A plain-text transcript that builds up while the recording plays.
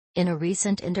In a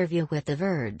recent interview with The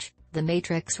Verge, The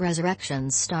Matrix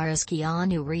Resurrections stars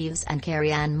Keanu Reeves and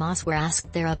Carrie-Anne Moss were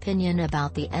asked their opinion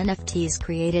about the NFTs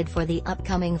created for the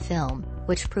upcoming film,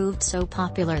 which proved so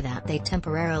popular that they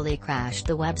temporarily crashed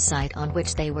the website on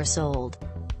which they were sold.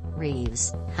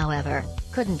 Reeves, however,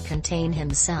 couldn't contain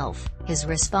himself. His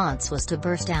response was to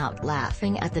burst out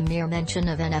laughing at the mere mention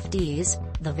of NFTs,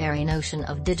 the very notion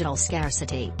of digital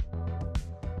scarcity.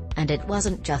 And it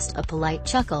wasn't just a polite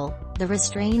chuckle. The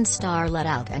restrained star let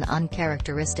out an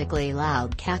uncharacteristically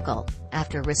loud cackle.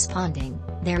 After responding,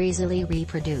 they're easily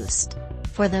reproduced.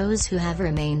 For those who have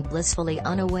remained blissfully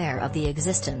unaware of the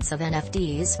existence of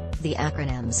NFTs, the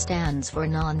acronym stands for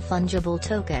Non-Fungible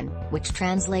Token, which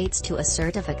translates to a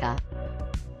certificate.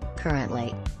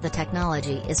 Currently, the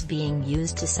technology is being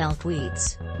used to sell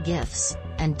tweets, GIFs,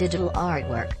 and digital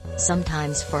artwork,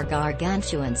 sometimes for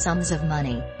gargantuan sums of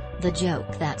money. The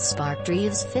joke that sparked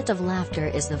Reeves' fit of laughter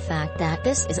is the fact that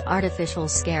this is artificial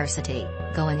scarcity,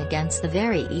 going against the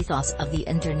very ethos of the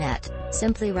internet.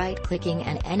 Simply right-clicking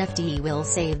an NFT will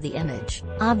save the image,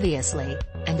 obviously,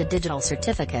 and a digital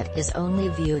certificate is only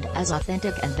viewed as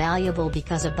authentic and valuable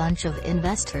because a bunch of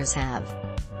investors have.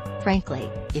 Frankly,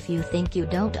 if you think you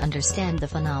don't understand the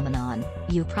phenomenon,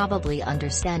 you probably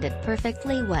understand it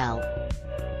perfectly well.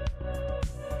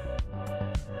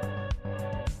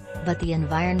 But the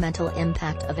environmental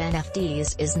impact of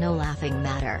NFTs is no laughing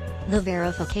matter. The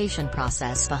verification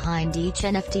process behind each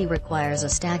NFT requires a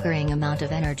staggering amount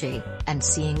of energy, and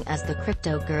seeing as the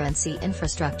cryptocurrency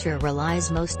infrastructure relies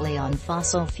mostly on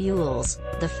fossil fuels,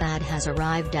 the fad has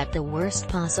arrived at the worst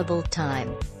possible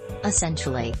time.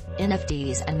 Essentially,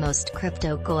 NFTs and most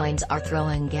crypto coins are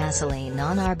throwing gasoline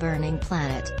on our burning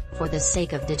planet, for the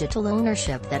sake of digital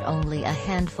ownership that only a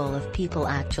handful of people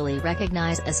actually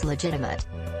recognize as legitimate.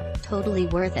 Totally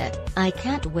worth it. I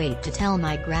can't wait to tell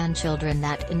my grandchildren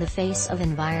that in the face of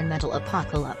environmental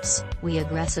apocalypse, we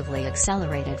aggressively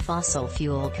accelerated fossil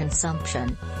fuel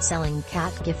consumption, selling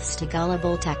cat gifts to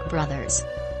gullible tech brothers.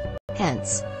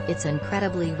 Hence, it's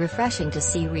incredibly refreshing to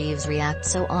see Reeves react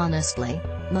so honestly.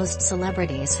 Most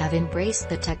celebrities have embraced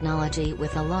the technology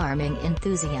with alarming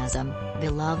enthusiasm.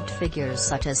 Beloved figures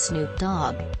such as Snoop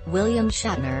Dogg, William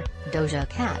Shatner, Doja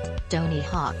Cat, Tony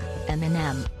Hawk,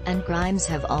 Eminem, and Grimes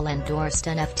have all endorsed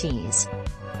NFTs.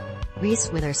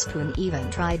 Reese Witherspoon even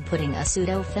tried putting a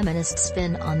pseudo-feminist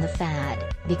spin on the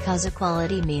fad, because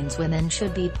equality means women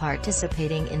should be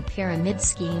participating in pyramid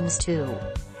schemes too.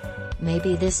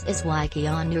 Maybe this is why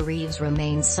Keanu Reeves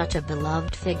remains such a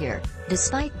beloved figure.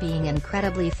 Despite being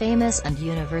incredibly famous and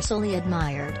universally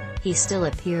admired, he still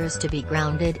appears to be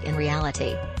grounded in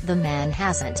reality. The man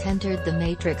hasn't entered the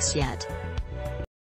Matrix yet.